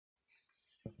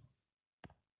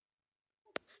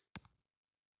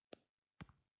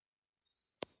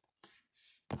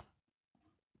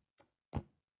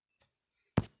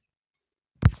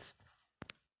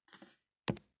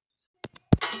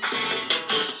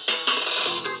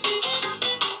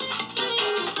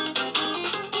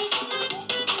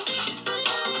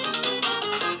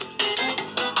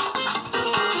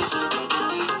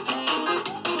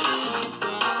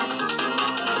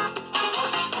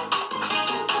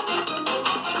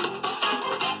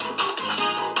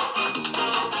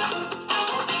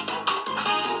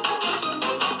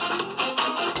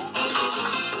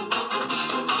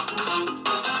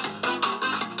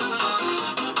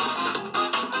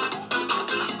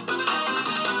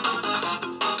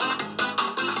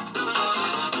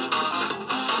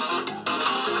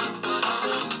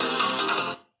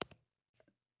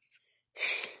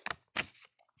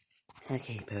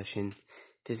Okay, Potion.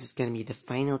 This is gonna be the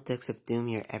final Ducks of Doom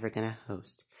you're ever gonna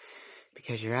host.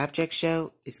 Because your object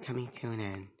show is coming to an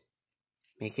end.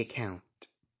 Make it count.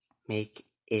 Make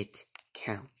it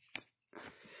count.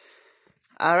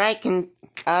 Alright,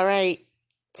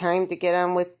 time to get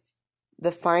on with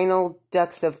the final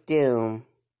Ducks of Doom.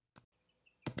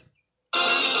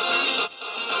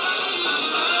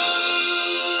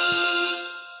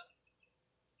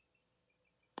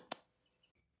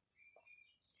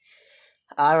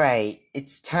 Alright,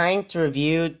 it's time to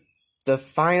review the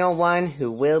final one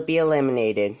who will be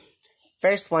eliminated.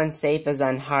 First one safe is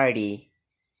Unhardy.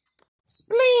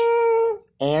 Spling!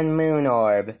 And Moon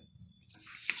Orb.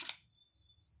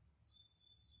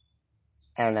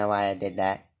 I don't know why I did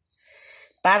that.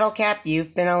 Battle Cap,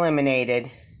 you've been eliminated.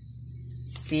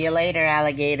 See you later,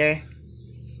 alligator.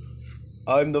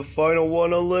 I'm the final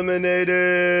one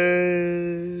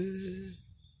eliminated.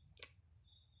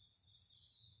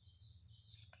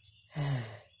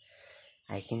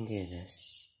 I can do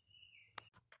this.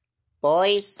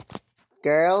 Boys,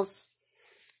 girls,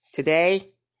 today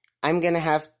I'm gonna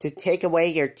have to take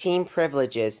away your team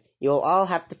privileges. You'll all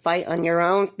have to fight on your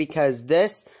own because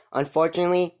this,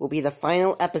 unfortunately, will be the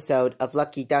final episode of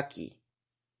Lucky Ducky.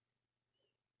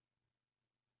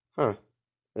 Huh.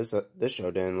 This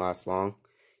show didn't last long.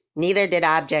 Neither did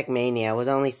Object Mania. It was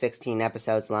only 16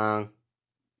 episodes long.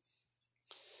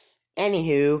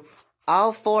 Anywho,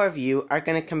 all four of you are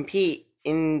gonna compete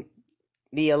in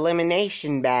the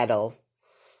elimination battle.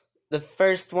 The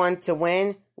first one to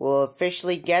win will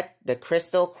officially get the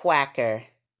Crystal Quacker.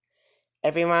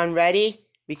 Everyone ready?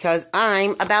 Because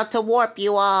I'm about to warp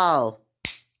you all!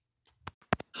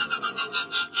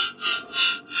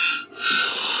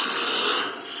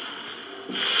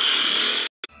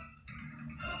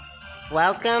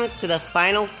 Welcome to the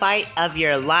final fight of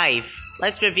your life.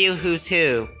 Let's review who's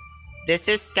who. This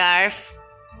is Scarf.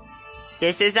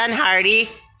 This is Unhardy.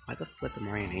 Why the flip am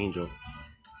I an angel?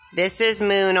 This is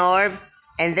Moon Orb.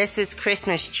 And this is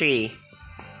Christmas Tree.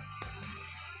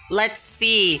 Let's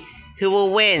see who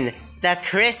will win the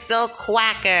Crystal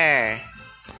Quacker.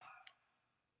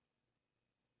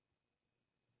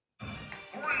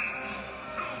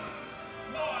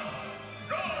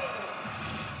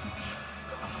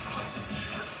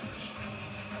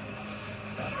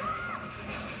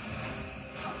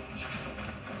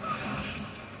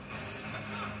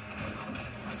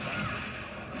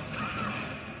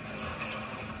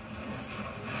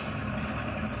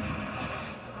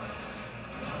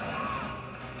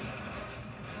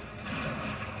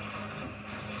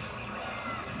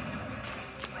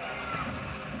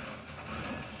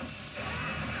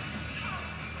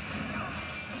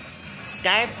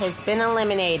 Scarf has been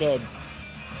eliminated.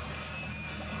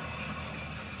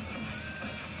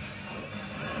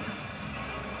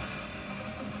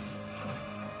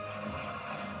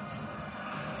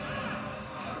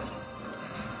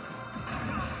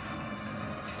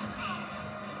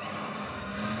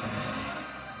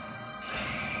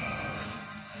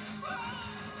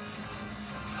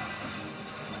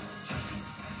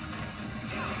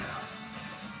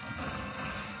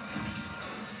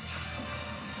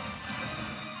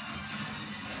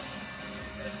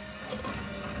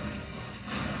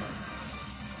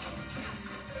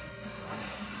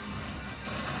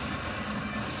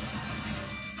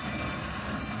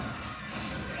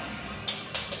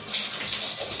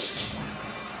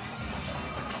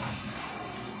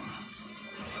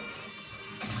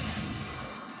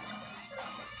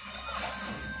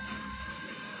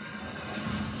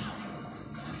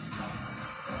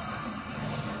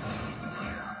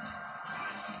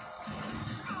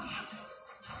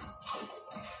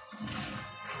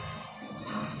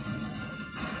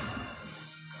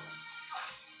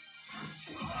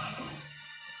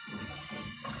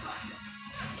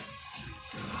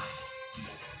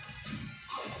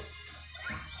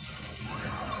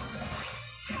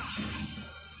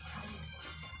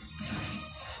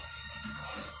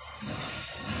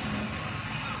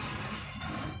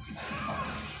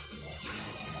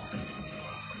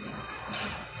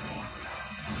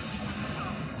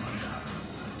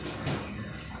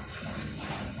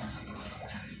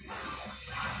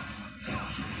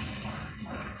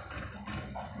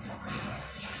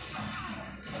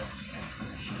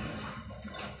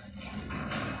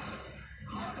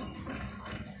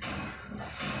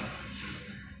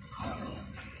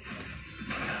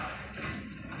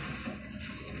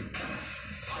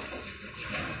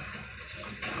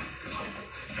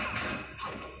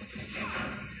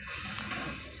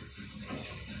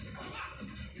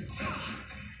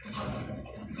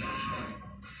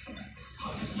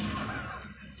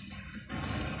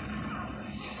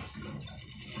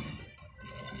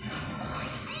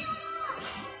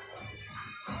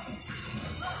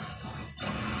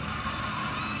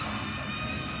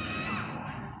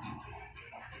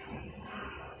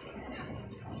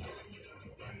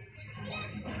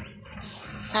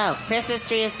 Oh, Christmas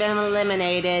tree has been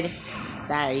eliminated.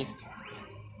 Sorry.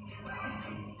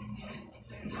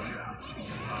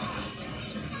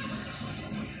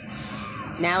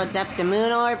 Now it's up to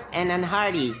Moon Orb and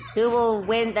Unhardy. Who will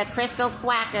win the Crystal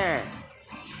Quacker?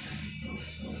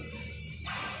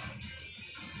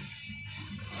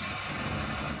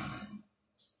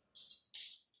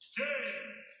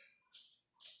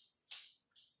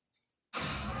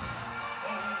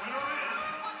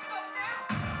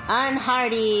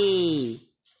 Unhardy!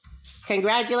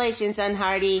 Congratulations,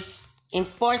 Unhardy. In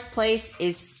 4th place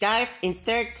is Scarf. In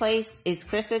 3rd place is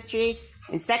Christmas Tree.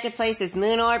 In 2nd place is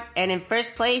Moon Orb. And in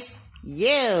 1st place,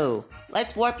 you!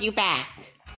 Let's warp you back.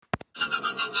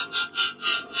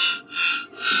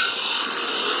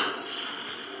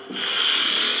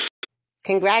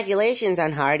 Congratulations,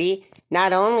 Unhardy.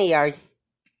 Not only are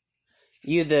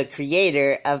you the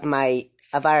creator of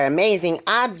our amazing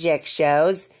object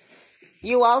shows,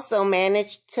 you also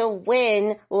managed to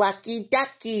win Lucky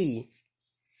Ducky.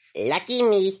 Lucky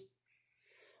me.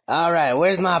 Alright,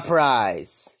 where's my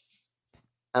prize?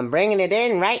 I'm bringing it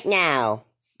in right now.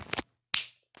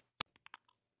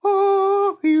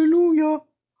 Hallelujah.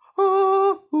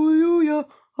 Hallelujah.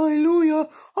 Hallelujah.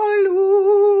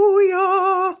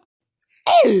 Hallelujah.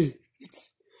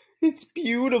 It's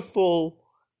beautiful.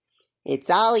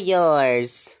 It's all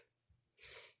yours.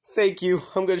 Thank you.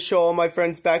 I'm going to show all my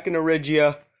friends back in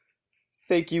Arigia.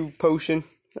 Thank you, Potion.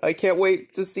 I can't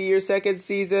wait to see your 2nd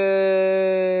season.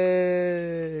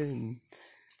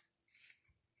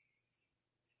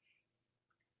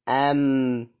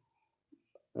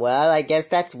 Well, I guess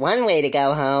that's one way to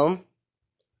go home.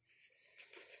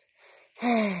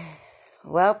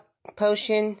 Well,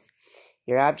 Potion,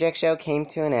 your object show came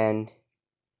to an end.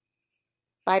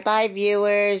 Bye-bye,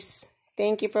 viewers.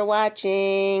 Thank you for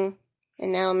watching.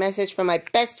 And now a message from my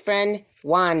best friend,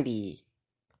 Wandy.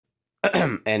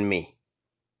 And me.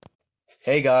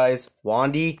 Hey guys,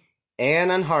 Wandy and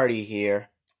Unhardy here.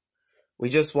 We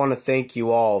just want to thank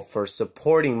you all for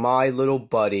supporting my little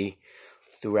buddy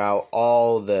throughout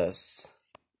all this.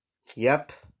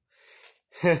 Yep.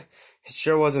 It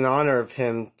sure was an honor of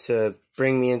him to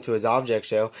bring me into his object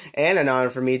show, and an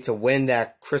honor for me to win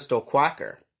that Crystal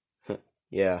Quacker.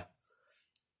 Yeah.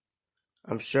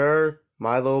 I'm sure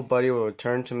my little buddy will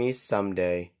return to me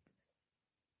someday.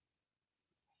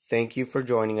 Thank you for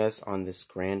joining us on this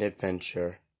grand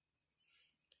adventure.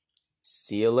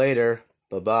 See you later.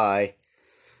 Bye-bye.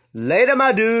 Later,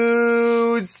 my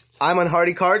dudes! I'm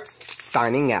Unhardy Carts,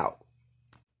 signing out.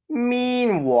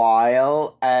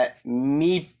 Meanwhile, at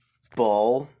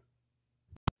Meeple...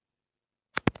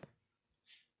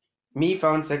 Me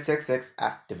phone 666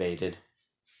 activated.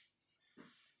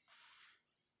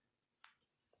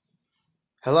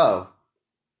 Hello.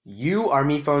 You are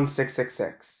Me phone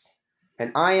 666.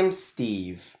 And I am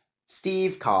Steve.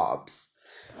 Steve Cobbs.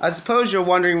 I suppose you're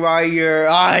wondering why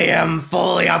I am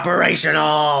fully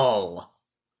operational!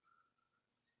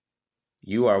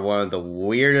 You are one of the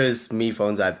weirdest Me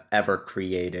phones I've ever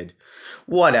created.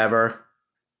 Whatever.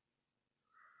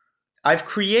 I've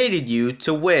created you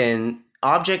to win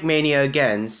Object Mania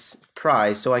Against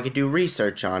prize so I could do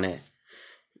research on it.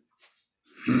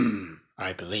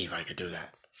 I believe I could do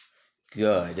that.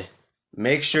 Good.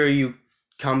 Make sure you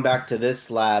come back to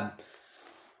this lab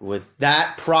with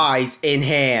that prize in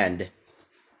hand.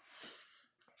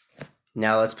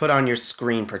 Now let's put on your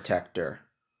screen protector.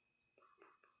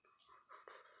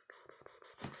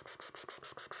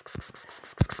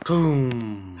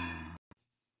 Boom.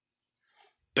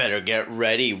 Better get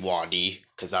ready, Wandy,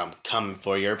 'cause I'm coming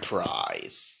for your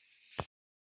prize.